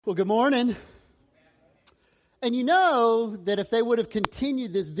Well, good morning. And you know that if they would have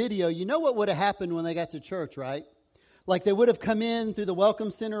continued this video, you know what would have happened when they got to church, right? Like they would have come in through the welcome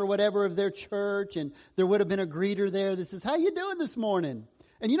center or whatever of their church, and there would have been a greeter there that says, "How you doing this morning?"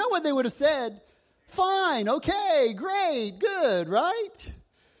 And you know what they would have said? "Fine, okay, great, good," right?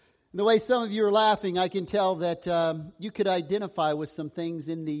 And the way some of you are laughing, I can tell that you could identify with some things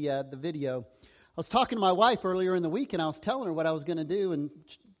in the video. I was talking to my wife earlier in the week, and I was telling her what I was going to do, and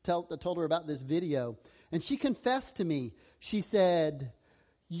I told her about this video. And she confessed to me. She said,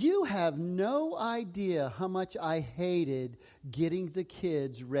 "You have no idea how much I hated getting the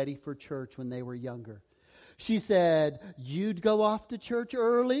kids ready for church when they were younger." She said, "You'd go off to church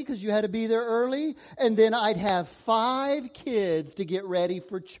early because you had to be there early. And then I'd have 5 kids to get ready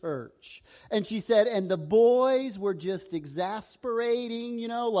for church." And she said, and the boys were just exasperating,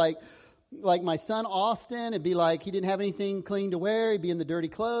 like my son Austin, it'd be like he didn't have anything clean to wear. He'd be in the dirty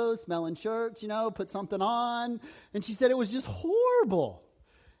clothes, smelling shirts, put something on. And she said it was just horrible.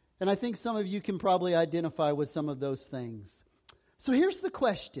 And I think some of you can probably identify with some of those things. So here's the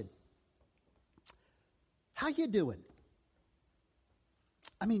question. How you doing?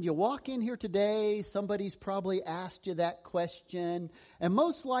 I mean, you walk in here today, somebody's probably asked you that question. And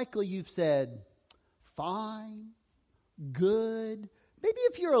most likely you've said, fine, good. Maybe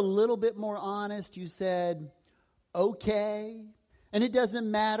if you're a little bit more honest, you said, okay. And it doesn't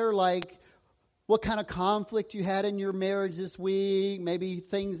matter like what kind of conflict you had in your marriage this week, maybe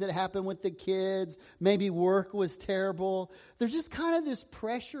things that happened with the kids, maybe work was terrible. There's just kind of this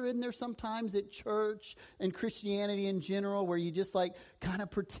pressure in there sometimes at church and Christianity in general where you just like kind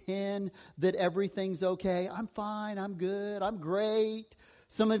of pretend that everything's okay. I'm fine, I'm good, I'm great.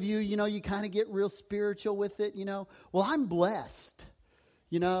 Some of you, you kind of get real spiritual with it, Well, I'm blessed.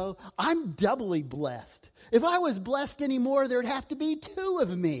 I'm doubly blessed. If I was blessed anymore, there'd have to be 2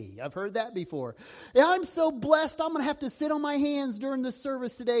 of me. I've heard that before. I'm so blessed, I'm going to have to sit on my hands during the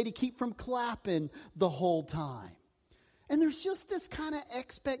service today to keep from clapping the whole time. And there's just this kind of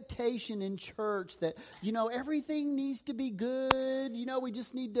expectation in church that, everything needs to be good. We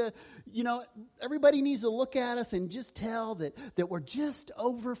just need to, everybody needs to look at us and just tell that we're just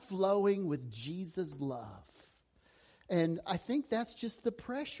overflowing with Jesus' love. And I think that's just the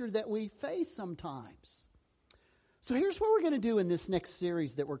pressure that we face sometimes. So here's what we're going to do in this next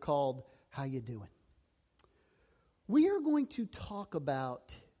series that we're called How You Doing? We are going to talk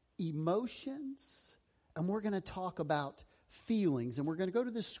about emotions, and we're going to talk about feelings. And we're going to go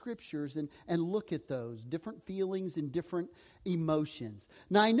to the scriptures and look at those different feelings and different emotions.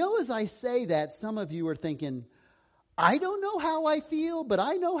 Now, I know as I say that, some of you are thinking, I don't know how I feel, but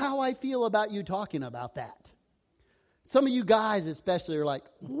I know how I feel about you talking about that. Some of you guys especially are like,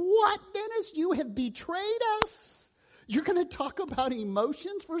 "What, Dennis? You have betrayed us? You're going to talk about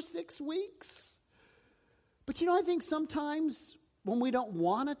emotions for 6 weeks?" But I think sometimes when we don't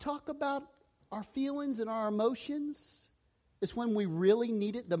want to talk about our feelings and our emotions, it's when we really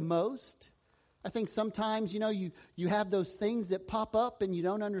need it the most. I think sometimes, you have those things that pop up and you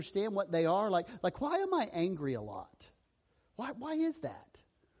don't understand what they are. Like why am I angry a lot? Why is that?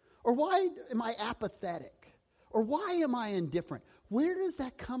 Or why am I apathetic? Or why am I indifferent? Where does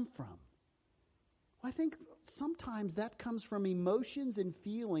that come from? Well, I think sometimes that comes from emotions and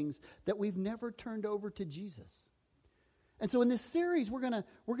feelings that we've never turned over to Jesus. And so in this series, we're going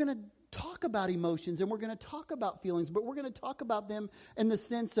to talk about emotions and we're going to talk about feelings, but we're going to talk about them in the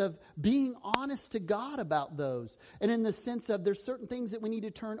sense of being honest to God about those. And in the sense of there's certain things that we need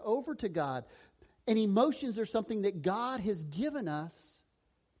to turn over to God. And emotions are something that God has given us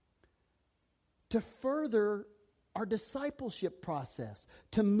to further our discipleship process,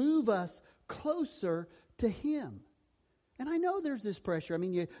 to move us closer to Him. And I know there's this pressure. I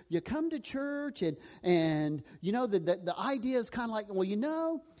mean, you come to church and the idea is kind of like,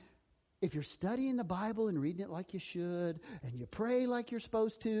 well, if you're studying the Bible and reading it like you should, and you pray like you're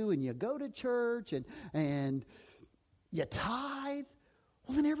supposed to, and you go to church and you tithe,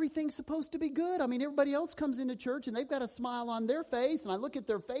 well, then everything's supposed to be good. I mean, everybody else comes into church and they've got a smile on their face. And I look at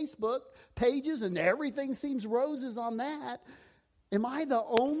their Facebook pages and everything seems roses on that. Am I the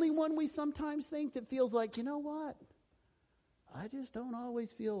only one we sometimes think that feels like, you know what? I just don't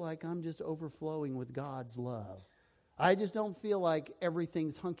always feel like I'm just overflowing with God's love. I just don't feel like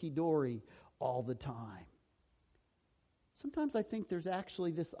everything's hunky-dory all the time. Sometimes I think there's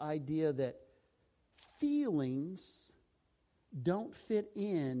actually this idea that feelings don't fit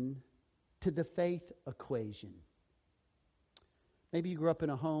in to the faith equation. Maybe you grew up in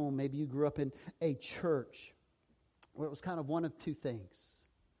a home, maybe you grew up in a church where it was kind of one of 2 things.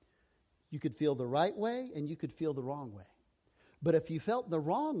 You could feel the right way and you could feel the wrong way. But if you felt the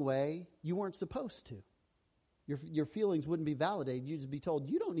wrong way, you weren't supposed to. Your feelings wouldn't be validated. You'd just be told,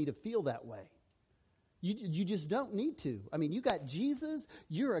 you don't need to feel that way. You just don't need to. I mean, you got Jesus,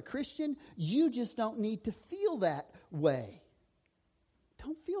 you're a Christian, you just don't need to feel that way.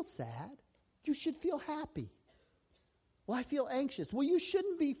 Don't feel sad. You should feel happy. Well, I feel anxious. Well, you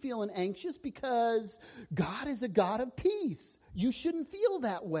shouldn't be feeling anxious because God is a God of peace. You shouldn't feel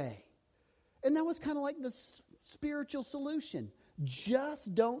that way. And that was kind of like the spiritual solution.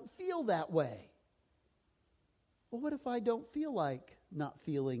 Just don't feel that way. Well, what if I don't feel like not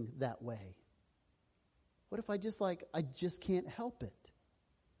feeling that way? What if I just can't help it?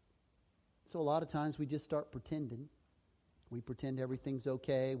 So a lot of times we just start pretending. We pretend everything's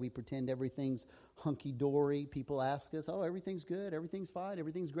okay. We pretend everything's hunky-dory. People ask us, oh, everything's good, everything's fine,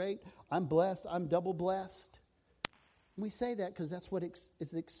 everything's great. I'm blessed, I'm double blessed. And we say that because that's what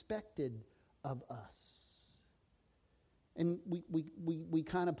is expected of us. And we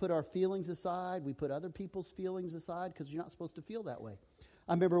kind of put our feelings aside. We put other people's feelings aside because you're not supposed to feel that way.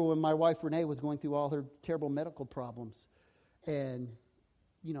 I remember when my wife Renee was going through all her terrible medical problems, and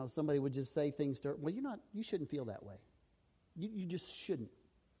somebody would just say things to her. Well, you shouldn't feel that way. You just shouldn't.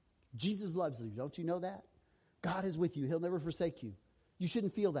 Jesus loves you. Don't you know that? God is with you. He'll never forsake you. You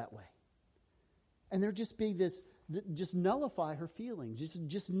shouldn't feel that way. And there'd just be this, just nullify her feelings.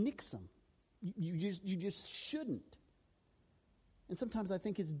 Just nix them. You just shouldn't. And sometimes I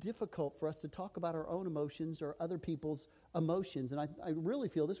think it's difficult for us to talk about our own emotions or other people's emotions. And I really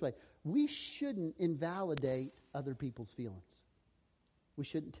feel this way. We shouldn't invalidate other people's feelings. We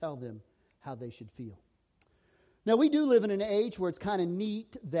shouldn't tell them how they should feel. Now, we do live in an age where it's kind of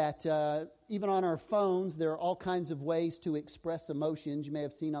neat that even on our phones, there are all kinds of ways to express emotions. You may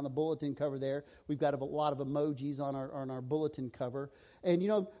have seen on the bulletin cover there, we've got a lot of emojis on our bulletin cover. And,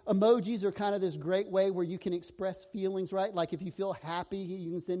 emojis are kind of this great way where you can express feelings, right? Like if you feel happy,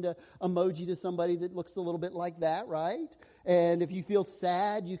 you can send an emoji to somebody that looks a little bit like that, right? And if you feel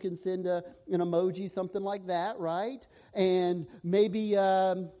sad, you can send an emoji, something like that, right? And maybe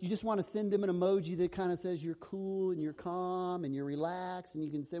you just want to send them an emoji that kind of says you're cool and you're calm and you're relaxed, and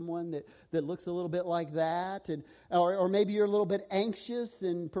you can send one that looks a little bit like that. And or maybe you're a little bit anxious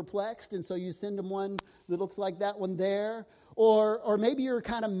and perplexed, and so you send them one that looks like that one there. Or maybe you're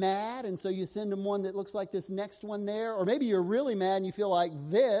kind of mad, and so you send them one that looks like this next one there. Or maybe you're really mad and you feel like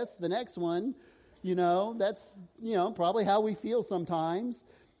this, the next one. That's, probably how we feel sometimes.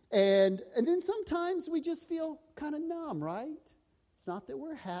 And then sometimes we just feel kind of numb, right? It's not that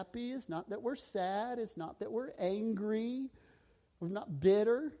we're happy. It's not that we're sad. It's not that we're angry. We're not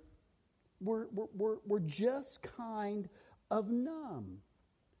bitter. We're just kind of numb.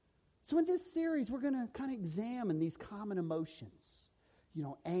 So in this series, we're going to kind of examine these common emotions.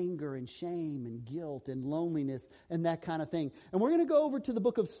 Anger and shame and guilt and loneliness and that kind of thing. And we're going to go over to the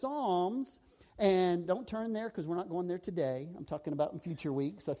book of Psalms. And don't turn there because we're not going there today. I'm talking about in future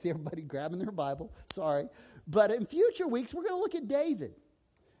weeks. I see everybody grabbing their Bible. Sorry. But in future weeks, we're going to look at David.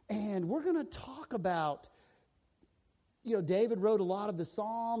 And we're going to talk about, David wrote a lot of the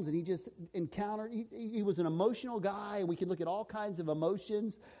Psalms, and he just encountered, he was an emotional guy, and we can look at all kinds of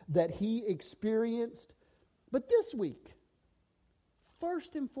emotions that he experienced. But this week,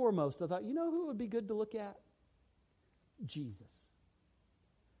 first and foremost, I thought, who would be good to look at? Jesus.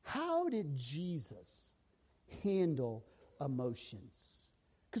 How did Jesus handle emotions?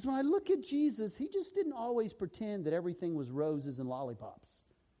 Because when I look at Jesus, he just didn't always pretend that everything was roses and lollipops.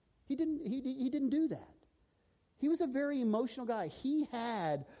 He didn't do that. He was a very emotional guy. He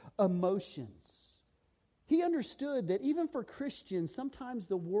had emotions. He understood that even for Christians, sometimes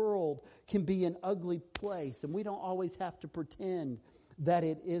the world can be an ugly place, and we don't always have to pretend that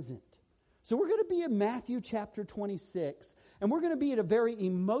it isn't. So we're going to be in Matthew chapter 26, and we're going to be at a very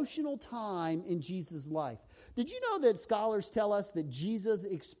emotional time in Jesus' life. Did you know that scholars tell us that Jesus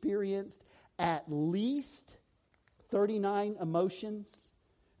experienced at least 39 emotions?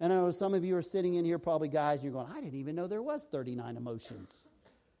 And I know some of you are sitting in here, probably guys, and you're going, I didn't even know there was 39 emotions.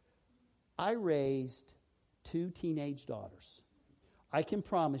 I raised 2 teenage daughters. I can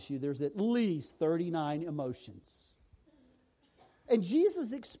promise you there's at least 39 emotions. And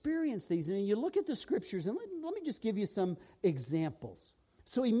Jesus experienced these. And you look at the scriptures, and let me just give you some examples.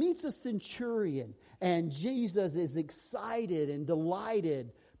 So he meets a centurion, and Jesus is excited and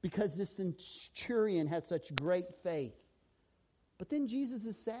delighted because this centurion has such great faith. But then Jesus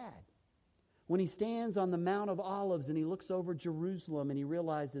is sad when he stands on the Mount of Olives and he looks over Jerusalem and he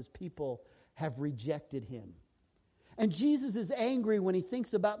realizes people have rejected him. And Jesus is angry when he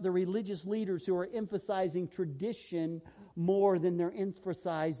thinks about the religious leaders who are emphasizing tradition more than they're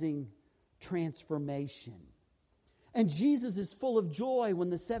emphasizing transformation. And Jesus is full of joy when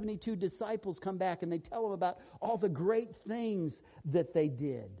the 72 disciples come back and they tell him about all the great things that they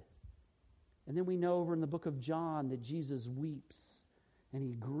did. And then we know over in the book of John that Jesus weeps and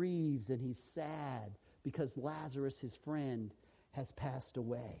he grieves and he's sad because Lazarus, his friend, has passed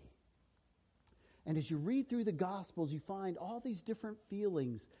away. And as you read through the Gospels, you find all these different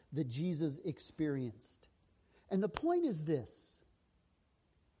feelings that Jesus experienced. And the point is this.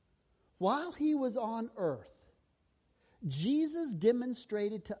 While he was on earth, Jesus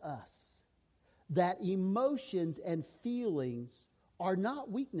demonstrated to us that emotions and feelings are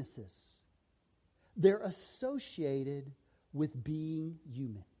not weaknesses. They're associated with being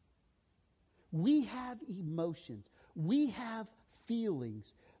human. We have emotions. We have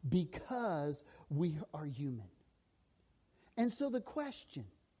feelings because we are human. And so the question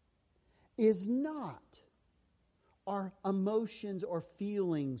is not, are emotions or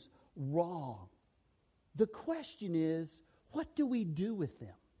feelings wrong? The question is, what do we do with them?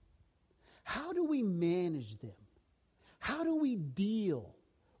 How do we manage them? How do we deal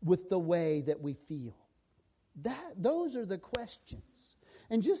with the way that we feel? Those are the questions.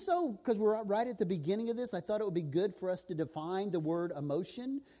 And just so, because we're right at the beginning of this, I thought it would be good for us to define the word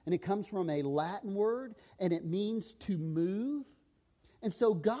emotion. And it comes from a Latin word, and it means to move. And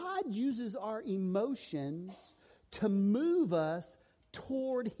so God uses our emotions to move us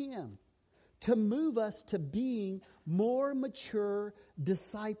toward Him, to move us to being more mature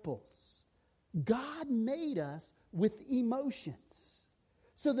disciples. God made us with emotions.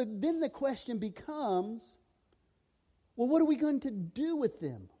 So then the question becomes, well, what are we going to do with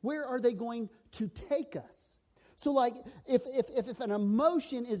them? Where are they going to take us? So like, if an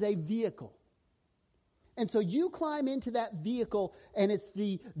emotion is a vehicle, and so you climb into that vehicle, and it's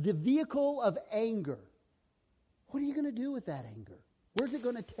the vehicle of anger, what are you going to do with that anger? Where's it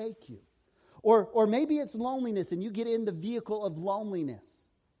going to take you? Or maybe it's loneliness, and you get in the vehicle of loneliness.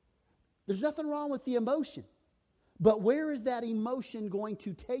 There's nothing wrong with the emotion. But where is that emotion going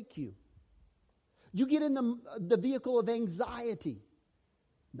to take you? You get in the vehicle of anxiety.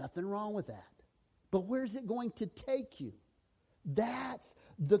 Nothing wrong with that. But where's it going to take you? That's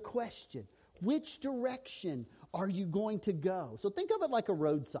the question. Which direction are you going to go? So think of it like a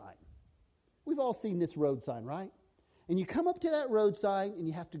road sign. We've all seen this road sign, right? And you come up to that road sign and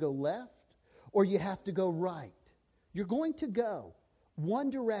you have to go left or you have to go right. You're going to go one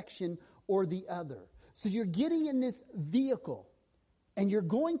direction or the other. So you're getting in this vehicle and you're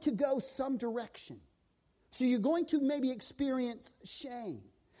going to go some direction. So you're going to maybe experience shame.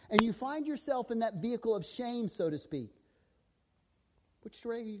 And you find yourself in that vehicle of shame, so to speak. Which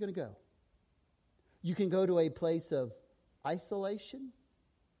direction are you going to go? You can go to a place of isolation,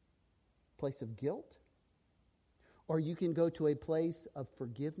 place of guilt, or you can go to a place of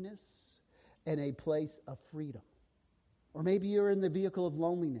forgiveness and a place of freedom. Or maybe you're in the vehicle of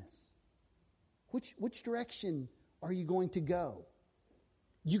loneliness. Which direction are you going to go?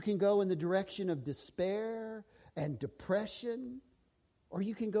 You can go in the direction of despair and depression, or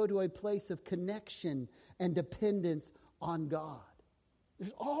you can go to a place of connection and dependence on God.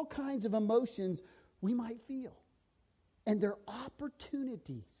 There's all kinds of emotions we might feel. And they're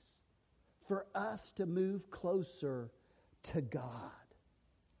opportunities for us to move closer to God.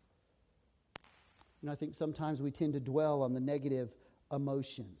 I think sometimes we tend to dwell on the negative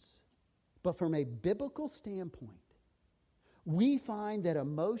emotions. But from a biblical standpoint, we find that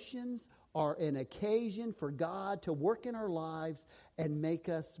emotions are an occasion for God to work in our lives and make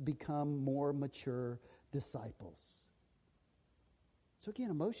us become more mature disciples. So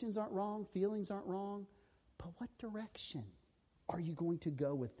again, emotions aren't wrong, feelings aren't wrong, but what direction are you going to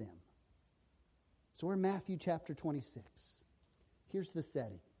go with them? So we're in Matthew chapter 26. Here's the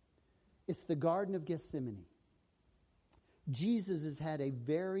setting. It's the Garden of Gethsemane. Jesus has had a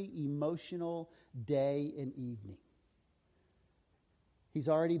very emotional day and evening. He's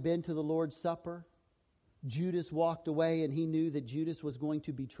already been to the Lord's Supper. Judas walked away, and he knew that Judas was going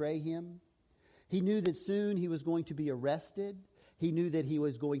to betray him. He knew that soon he was going to be arrested. He knew that he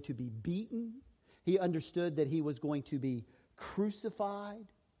was going to be beaten. He understood that he was going to be crucified.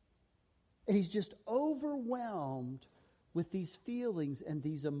 And he's just overwhelmed with these feelings and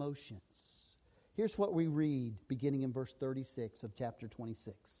these emotions. Here's what we read beginning in verse 36 of chapter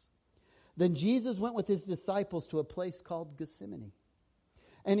 26. Then Jesus went with his disciples to a place called Gethsemane.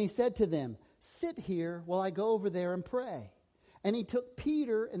 And he said to them, "Sit here while I go over there and pray." And he took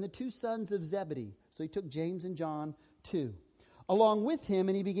Peter and the two sons of Zebedee. So he took James and John too, along with him,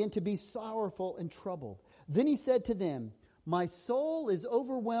 and he began to be sorrowful and troubled. Then he said to them, "My soul is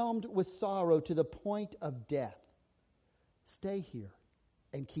overwhelmed with sorrow to the point of death. Stay here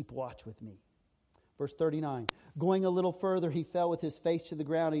and keep watch with me." Verse 39. Going a little further, he fell with his face to the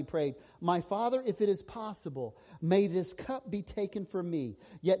ground and he prayed, "My Father, if it is possible, may this cup be taken from me,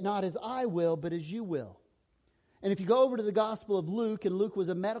 yet not as I will, but as you will." And if you go over to the Gospel of Luke, and Luke was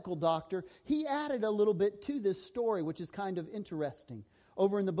a medical doctor, he added a little bit to this story, which is kind of interesting.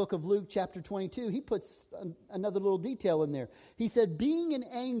 Over in the book of Luke, chapter 22, he puts another little detail in there. He said, being in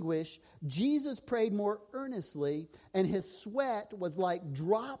anguish, Jesus prayed more earnestly, and his sweat was like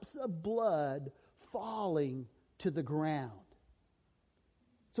drops of blood falling to the ground.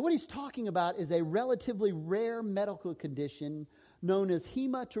 So what he's talking about is a relatively rare medical condition known as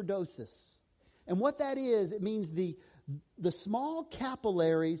hematidrosis. And what that is, it means the small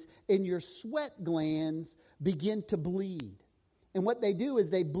capillaries in your sweat glands begin to bleed. And what they do is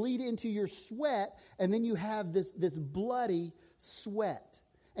they bleed into your sweat, and then you have this bloody sweat.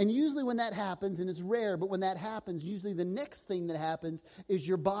 And usually when that happens, and it's rare, but when that happens, usually the next thing that happens is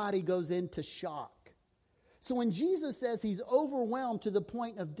your body goes into shock. So when Jesus says he's overwhelmed to the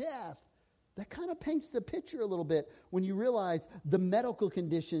point of death, that kind of paints the picture a little bit when you realize the medical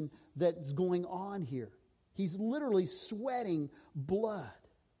condition that's going on here. He's literally sweating blood.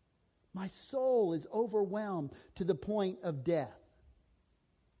 My soul is overwhelmed to the point of death.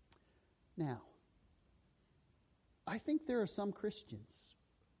 Now, I think there are some Christians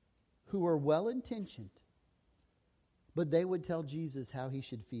who are well-intentioned, but they would tell Jesus how he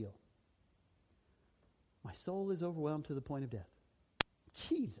should feel. My soul is overwhelmed to the point of death.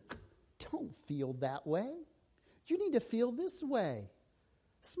 Jesus, don't feel that way. You need to feel this way.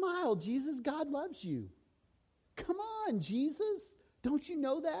 Smile, Jesus. God loves you. Come on, Jesus. Don't you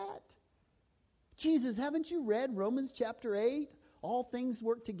know that? Jesus, haven't you read Romans chapter 8? All things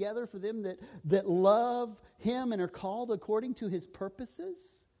work together for them that love him and are called according to his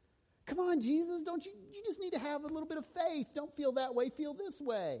purposes. Come on, Jesus. Don't you just need to have a little bit of faith. Don't feel that way. Feel this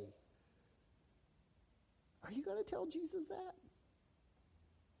way. Are you going to tell Jesus that?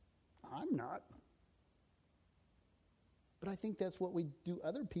 I'm not. But I think that's what we do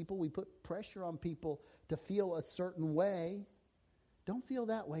other people. We put pressure on people to feel a certain way. Don't feel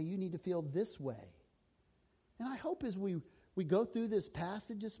that way. You need to feel this way. And I hope as we go through this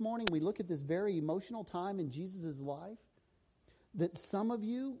passage this morning, we look at this very emotional time in Jesus' life, that some of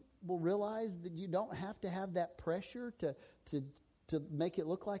you will realize that you don't have to have that pressure to make it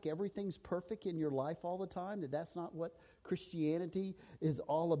look like everything's perfect in your life all the time, that's not what Christianity is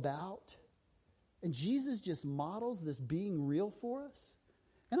all about. And Jesus just models this being real for us.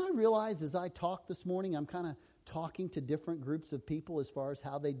 And I realize as I talk this morning, I'm kind of talking to different groups of people as far as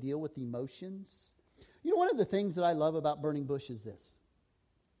how they deal with emotions. You know, one of the things that I love about Burning Bush is this.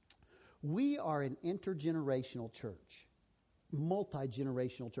 We are an intergenerational church,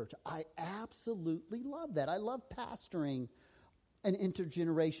 multi-generational church. I absolutely love that. I love pastoring an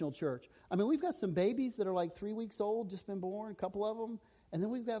intergenerational church. I mean, we've got some babies that are like 3 weeks old, just been born, a couple of them. And then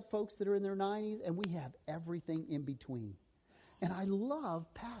we've got folks that are in their 90s, and we have everything in between. And I love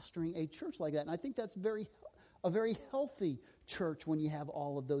pastoring a church like that. And I think that's a very healthy church when you have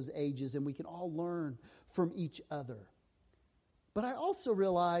all of those ages, and we can all learn from each other. But I also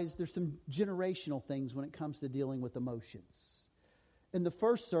realize there's some generational things when it comes to dealing with emotions. In the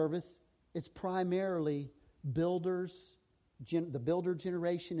first service, it's primarily builders, the builder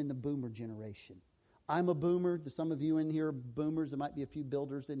generation and the boomer generation. I'm a boomer. Some of you in here are boomers. There might be a few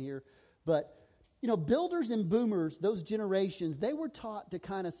builders in here. But, you know, builders and boomers, those generations, they were taught to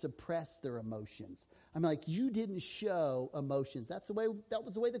kind of suppress their emotions. I'm like, you didn't show emotions. That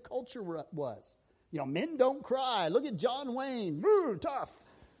was the way the culture was. You know, men don't cry. Look at John Wayne. Tough.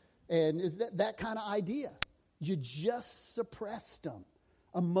 And is that kind of idea? You just suppressed them.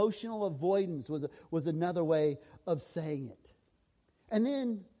 Emotional avoidance was another way of saying it. And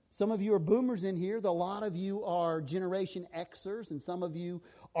then some of you are boomers in here. A lot of you are Generation Xers, and some of you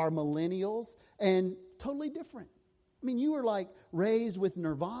are millennials, and totally different. I mean, you were like raised with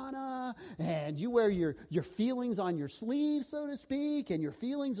Nirvana, and you wear your feelings on your sleeve, so to speak, and your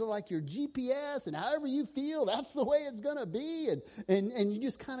feelings are like your GPS, and however you feel, that's the way it's going to be, and you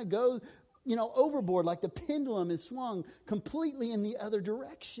just kind of go, you know, overboard, like the pendulum is swung completely in the other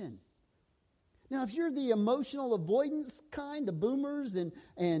direction. Now, if you're the emotional avoidance kind, the boomers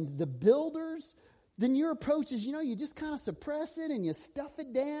and the builders, then your approach is, you know, you just kind of suppress it and you stuff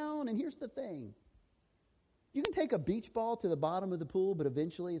it down. And here's the thing. You can take a beach ball to the bottom of the pool, but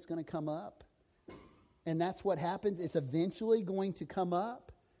eventually it's going to come up. And that's what happens. It's eventually going to come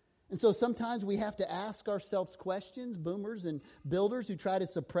up. And so sometimes we have to ask ourselves questions, boomers and builders who try to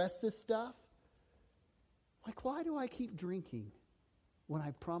suppress this stuff. Like, why do I keep drinking when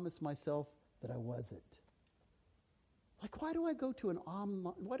I promised myself that I wasn't? Like, why do I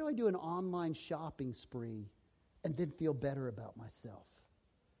do an online shopping spree and then feel better about myself?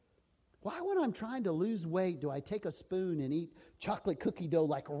 Why, when I'm trying to lose weight, do I take a spoon and eat chocolate cookie dough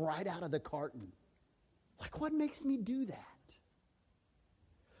like right out of the carton? Like, what makes me do that?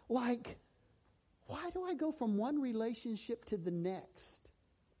 Like, why do I go from one relationship to the next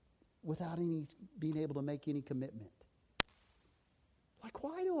without being able to make any commitment? Like,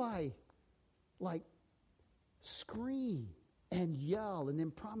 why do I, scream and yell and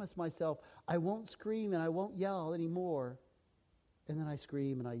then promise myself I won't scream and I won't yell anymore, and then I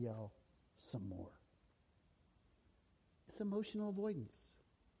scream and I yell some more? It's emotional avoidance.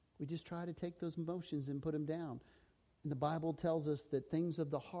 We just try to take those emotions and put them down. And the Bible tells us that things of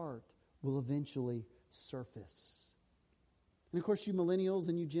the heart will eventually surface. And of course, you millennials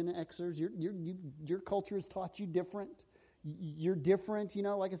and you Gen Xers, your culture has taught you different. You're different,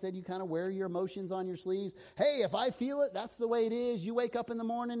 like I said, you kind of wear your emotions on your sleeves. Hey, if I feel it, that's the way it is. You wake up in the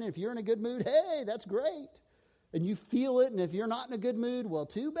morning, and if you're in a good mood, hey, that's great. And you feel it, and if you're not in a good mood, well,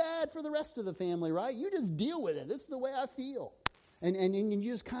 too bad for the rest of the family, right? You just deal with it. This is the way I feel. And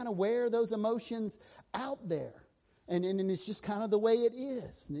you just kind of wear those emotions out there. And it's just kind of the way it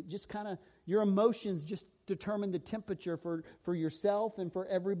is. And it just kind of, your emotions just determine the temperature for yourself and for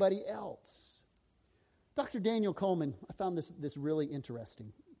everybody else. Dr. Daniel Coleman, I found this really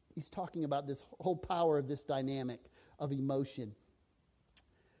interesting. He's talking about this whole power of this dynamic of emotion.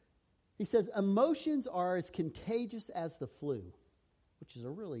 He says, emotions are as contagious as the flu, which is a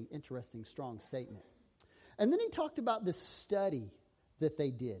really interesting, strong statement. And then he talked about this study that they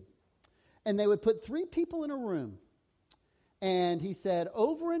did. And they would put 3 people in a room. And he said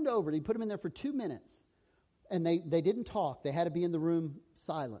over and over, he put them in there for 2 minutes. And they didn't talk. They had to be in the room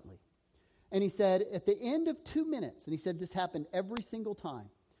silently. And he said at the end of 2 minutes, and he said this happened every single time,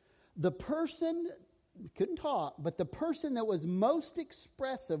 the person couldn't talk, but the person that was most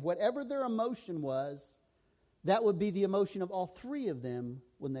expressive, whatever their emotion was, that would be the emotion of all 3 of them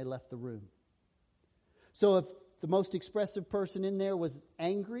when they left the room. So if the most expressive person in there was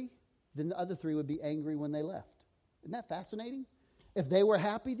angry, then the other 3 would be angry when they left. Isn't that fascinating? If they were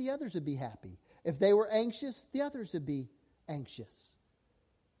happy, the others would be happy. If they were anxious, the others would be anxious.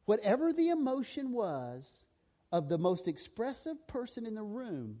 Whatever the emotion was of the most expressive person in the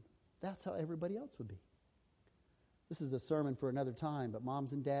room, that's how everybody else would be. This is a sermon for another time, but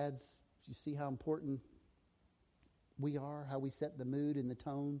moms and dads, you see how important we are, how we set the mood and the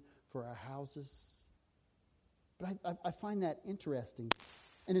tone for our houses. But I find that interesting.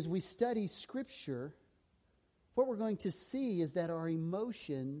 And as we study Scripture, what we're going to see is that our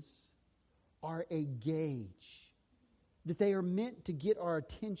emotions are a gauge, that they are meant to get our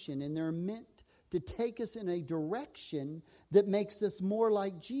attention, and they're meant to take us in a direction that makes us more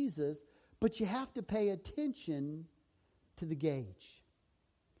like Jesus, but you have to pay attention to the gauge.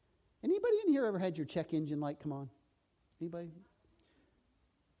 Anybody in here ever had your check engine light come on? Anybody?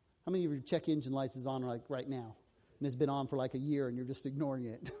 How many of your check engine lights is on like right now? And it's been on for like a year and you're just ignoring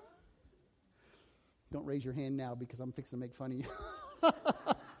it. Don't raise your hand now because I'm fixing to make fun of you.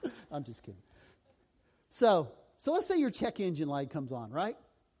 I'm just kidding. So let's say your check engine light comes on, right?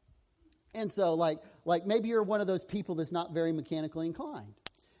 And so like maybe you're one of those people that's not very mechanically inclined.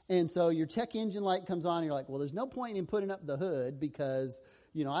 And so your check engine light comes on and you're like, well, there's no point in putting up the hood because,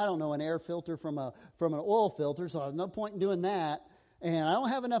 I don't know an air filter from an oil filter, so there's no point in doing that. And I don't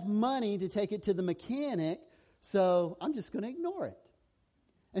have enough money to take it to the mechanic, so I'm just going to ignore it.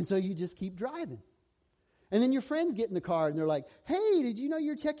 And so you just keep driving. And then your friends get in the car and they're like, hey, did you know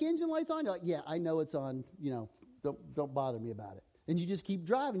your check engine light's on? You're like, yeah, I know it's on, don't bother me about it. And you just keep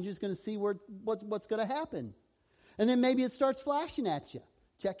driving. You're just going to see what's going to happen. And then maybe it starts flashing at you.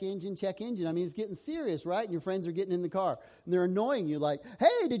 Check engine. I mean, it's getting serious, right? And your friends are getting in the car. And they're annoying you like,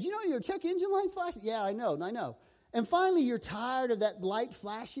 hey, did you know your check engine light's flashing? Yeah, I know. And finally, you're tired of that light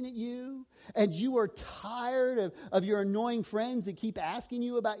flashing at you. And you are tired of your annoying friends that keep asking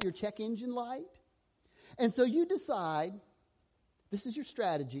you about your check engine light. And so you decide, this is your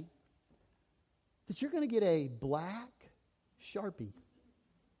strategy, that you're going to get a black Sharpie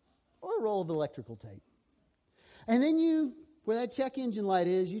or a roll of electrical tape. And then where that check engine light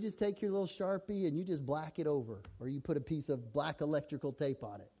is, you just take your little Sharpie and you just black it over. Or you put a piece of black electrical tape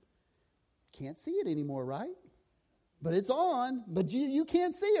on it. Can't see it anymore, right? But it's on, but you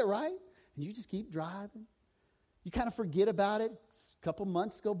can't see it, right? And you just keep driving. You kind of forget about it. A couple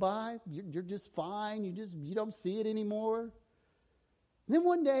months go by. You're just fine. You don't see it anymore. And then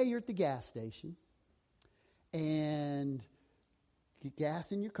one day you're at the gas station and get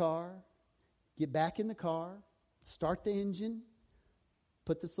gas in your car, get back in the car, start the engine,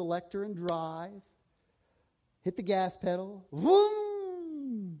 put the selector in drive, Hit the gas pedal.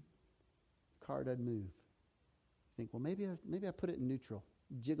 Vroom! Car doesn't move. Think, well, maybe I put it in neutral.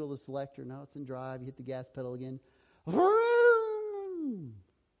 Jiggle the selector. No, it's in drive. You hit the gas pedal again. Vroom!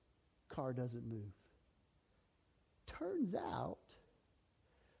 Car doesn't move. Turns out,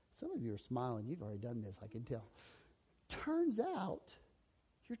 some of you are smiling. You've already done this, I can tell. Turns out,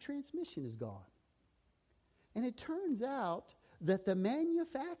 your transmission is gone. And it turns out that the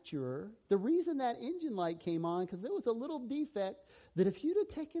manufacturer, the reason that engine light came on, because there was a little defect that if you'd have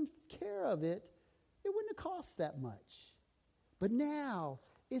taken care of it, it wouldn't have cost that much. But now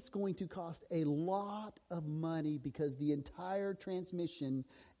it's going to cost a lot of money because the entire transmission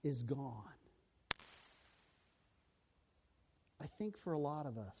is gone. I think for a lot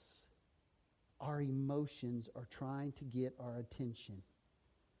of us, our emotions are trying to get our attention.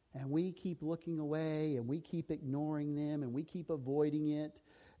 And we keep looking away, and we keep ignoring them, and we keep avoiding it.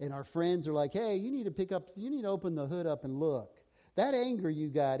 And our friends are like, hey, you need to open the hood up and look. That anger you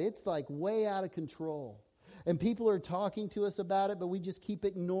got, it's like way out of control. And people are talking to us about it, but we just keep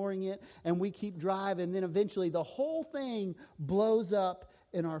ignoring it, and we keep driving. And then eventually the whole thing blows up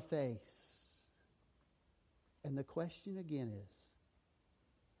in our face. And the question again is,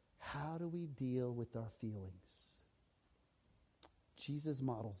 how do we deal with our feelings? Jesus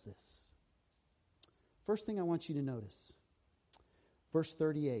models this. First thing I want you to notice, verse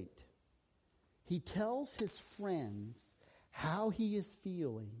 38. He tells his friends how he is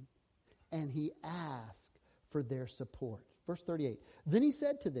feeling, and he asks for their support. Verse 38. Then he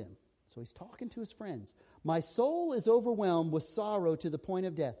said to them, so he's talking to his friends, my soul is overwhelmed with sorrow to the point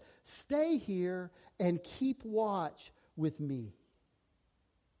of death. Stay here and keep watch with me.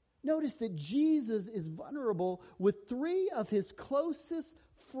 Notice that Jesus is vulnerable with three of his closest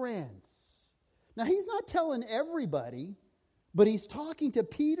friends. Now, he's not telling everybody, but he's talking to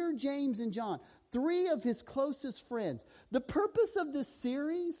Peter, James, and John, three of his closest friends. The purpose of this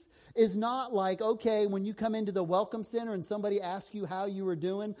series is not like, okay, when you come into the Welcome Center and somebody asks you how you were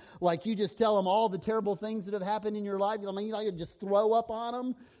doing, like you just tell them all the terrible things that have happened in your life. I mean, you just throw up on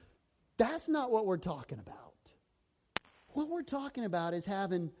them. That's not what we're talking about. What we're talking about is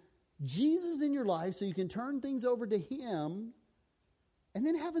having Jesus in your life so you can turn things over to him, and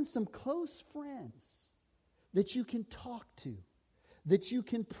then having some close friends that you can talk to, that you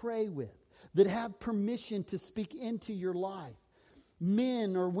can pray with, that have permission to speak into your life.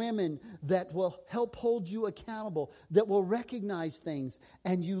 Men or women that will help hold you accountable, that will recognize things,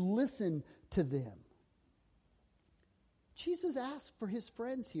 and you listen to them. Jesus asked for his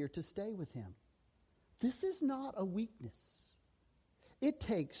friends here to stay with him. This is not a weakness. It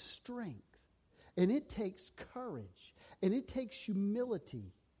takes strength, and it takes courage, and it takes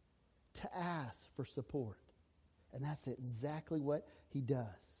humility to ask for support. And that's exactly what he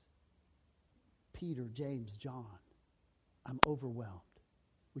does. Peter, James, John, I'm overwhelmed.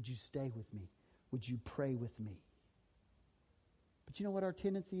 Would you stay with me? Would you pray with me? But you know what our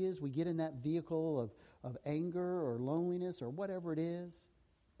tendency is? We get in that vehicle of anger or loneliness or whatever it is,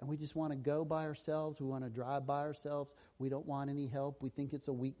 and we just want to go by ourselves. We want to drive by ourselves. We don't want any help. We think it's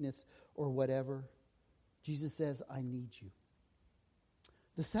a weakness or whatever. Jesus says, I need you.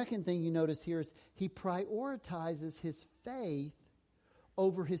 The second thing you notice here is he prioritizes his faith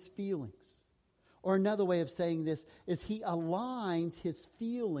over his feelings. Or another way of saying this is he aligns his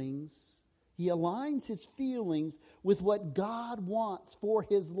feelings. He aligns his feelings with what God wants for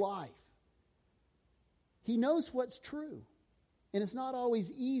his life. He knows what's true. And it's not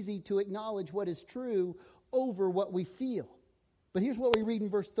always easy to acknowledge what is true over what we feel. But here's what we read in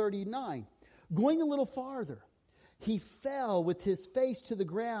verse 39. Going a little farther, he fell with his face to the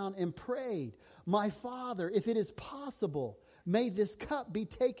ground and prayed, my Father, if it is possible, may this cup be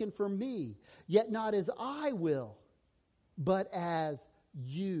taken from me, yet not as I will, but as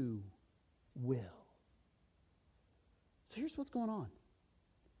you will. So here's what's going on.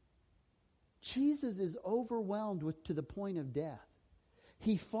 Jesus is overwhelmed to the point of death.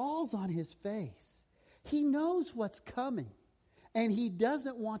 He falls on his face. He knows what's coming, and he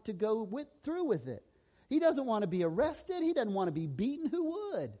doesn't want to go through with it. He doesn't want to be arrested. He doesn't want to be beaten. Who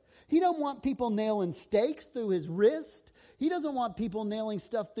would? He doesn't want people nailing stakes through his wrist. He doesn't want people nailing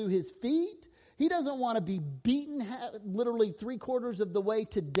stuff through his feet. He doesn't want to be beaten literally 3/4 of the way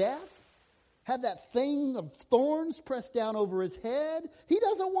to death. Have that thing of thorns pressed down over his head. He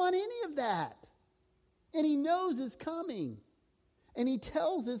doesn't want any of that. And he knows it's coming. And he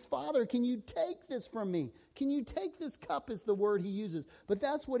tells his Father, can you take this from me? Can you take this cup is the word he uses. But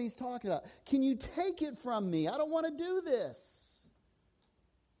that's what he's talking about. Can you take it from me? I don't want to do this.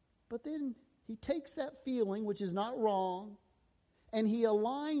 But then he takes that feeling, which is not wrong, and he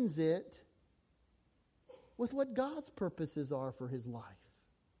aligns it with what God's purposes are for his life.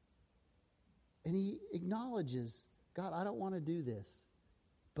 And he acknowledges, God, I don't want to do this,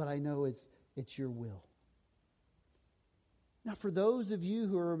 but I know it's your will. Now, for those of you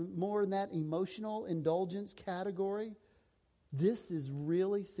who are more in that emotional indulgence category, this is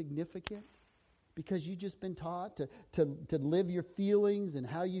really significant because you've just been taught to live your feelings and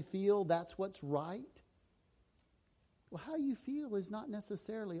how you feel, that's what's right. Well, how you feel is not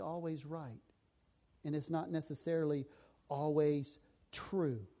necessarily always right. And it's not necessarily always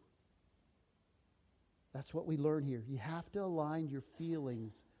true. That's what we learn here. You have to align your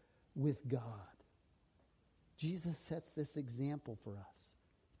feelings with God. Jesus sets this example for us.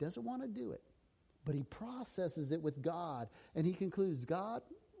 He doesn't want to do it, but he processes it with God, and he concludes, God,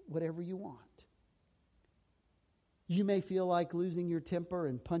 whatever you want. You may feel like losing your temper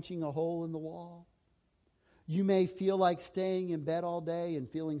and punching a hole in the wall. You may feel like staying in bed all day and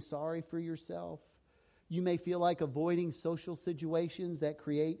feeling sorry for yourself. You may feel like avoiding social situations that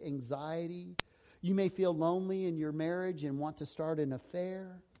create anxiety. You may feel lonely in your marriage and want to start an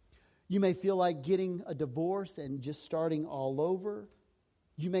affair. You may feel like getting a divorce and just starting all over.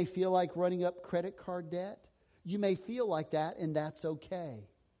 You may feel like running up credit card debt. You may feel like that, and that's okay.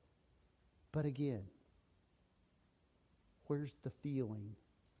 But again, where's the feeling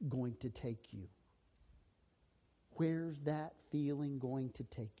going to take you? Where's that feeling going to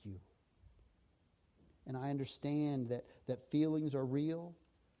take you? And I understand that feelings are real,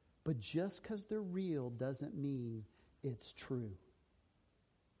 but just because they're real doesn't mean it's true.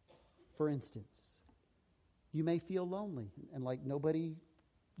 For instance, you may feel lonely and like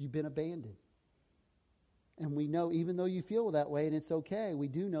you've been abandoned. And we know, even though you feel that way, and it's okay, we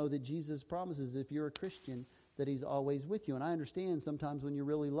do know that Jesus promises if you're a Christian that he's always with you. And I understand sometimes when you're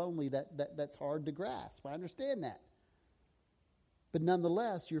really lonely that's hard to grasp. I understand that. But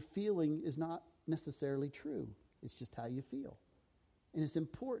nonetheless, your feeling is not necessarily true. It's just how you feel. And it's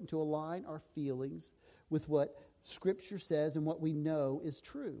important to align our feelings with what Scripture says and what we know is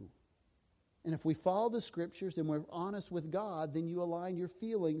true. And if we follow the Scriptures and we're honest with God, then you align your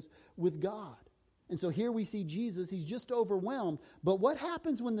feelings with God. And so here we see Jesus, he's just overwhelmed. But what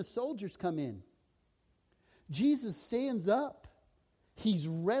happens when the soldiers come in? Jesus stands up. He's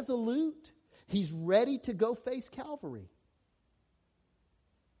resolute. He's ready to go face Calvary.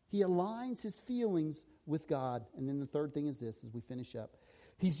 He aligns his feelings with God. And then the third thing is this, as we finish up.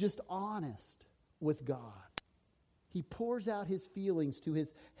 He's just honest with God. He pours out his feelings to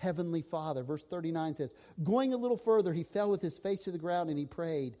his heavenly Father. Verse 39 says, going a little further, he fell with his face to the ground and he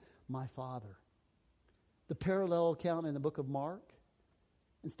prayed, my Father. The parallel account in the book of Mark,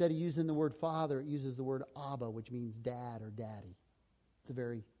 instead of using the word Father, it uses the word Abba, which means dad or daddy. It's a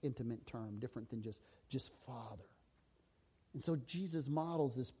very intimate term, different than just Father. And so Jesus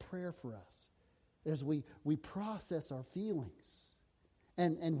models this prayer for us as we process our feelings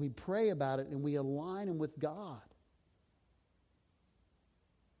and we pray about it and we align them with God.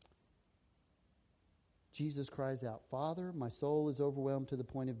 Jesus cries out, Father, my soul is overwhelmed to the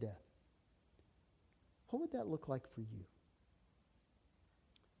point of death. What would that look like for you?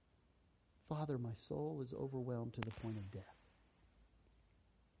 Father, my soul is overwhelmed to the point of death.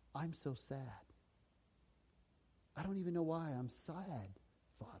 I'm so sad. I don't even know why I'm sad,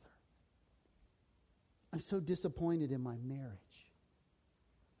 Father. I'm so disappointed in my marriage.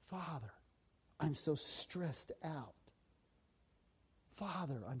 Father, I'm so stressed out.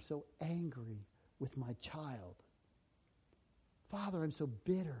 Father, I'm so angry with my child. Father, I'm so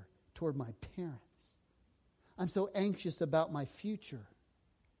bitter toward my parents. I'm so anxious about my future.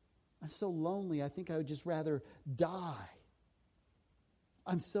 I'm so lonely, I think I would just rather die.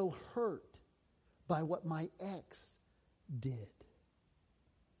 I'm so hurt by what my ex did.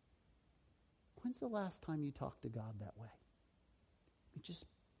 When's the last time you talked to God that way? You just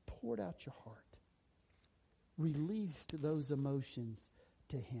poured out your heart. Released those emotions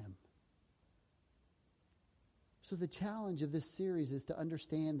to him. So the challenge of this series is to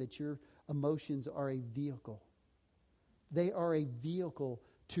understand that your emotions are a vehicle. They are a vehicle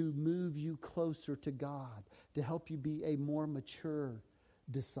to move you closer to God, to help you be a more mature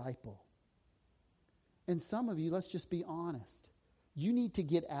disciple. And some of you, let's just be honest, you need to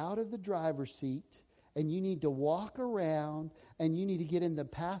get out of the driver's seat and you need to walk around and you need to get in the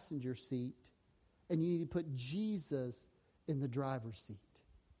passenger seat and you need to put Jesus in the driver's seat.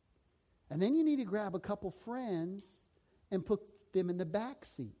 And then you need to grab a couple friends and put them in the back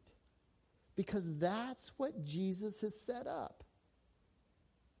seat. Because that's what Jesus has set up.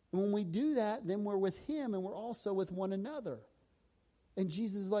 And when we do that, then we're with him and we're also with one another. And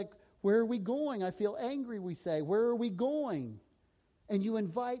Jesus is like, where are we going? I feel angry, we say. Where are we going? And you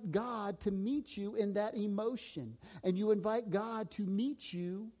invite God to meet you in that emotion. And you invite God to meet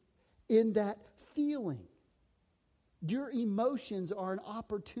you in that feeling. Your emotions are an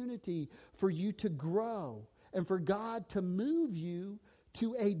opportunity for you to grow and for God to move you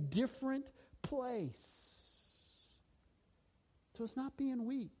to a different place. So it's not being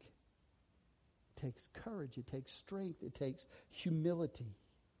weak. It takes courage. It takes strength. It takes humility.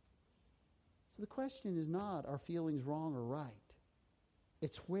 So the question is not, are feelings wrong or right?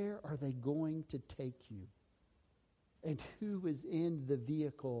 It's where are they going to take you? And who is in the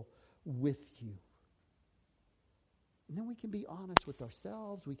vehicle with you? And then we can be honest with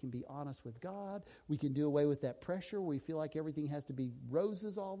ourselves. We can be honest with God. We can do away with that pressure where we feel like everything has to be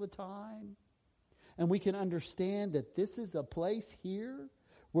roses all the time. And we can understand that this is a place here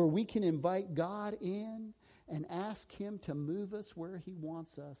where we can invite God in and ask Him to move us where He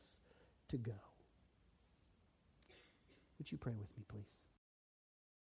wants us to go. Would you pray with me, please?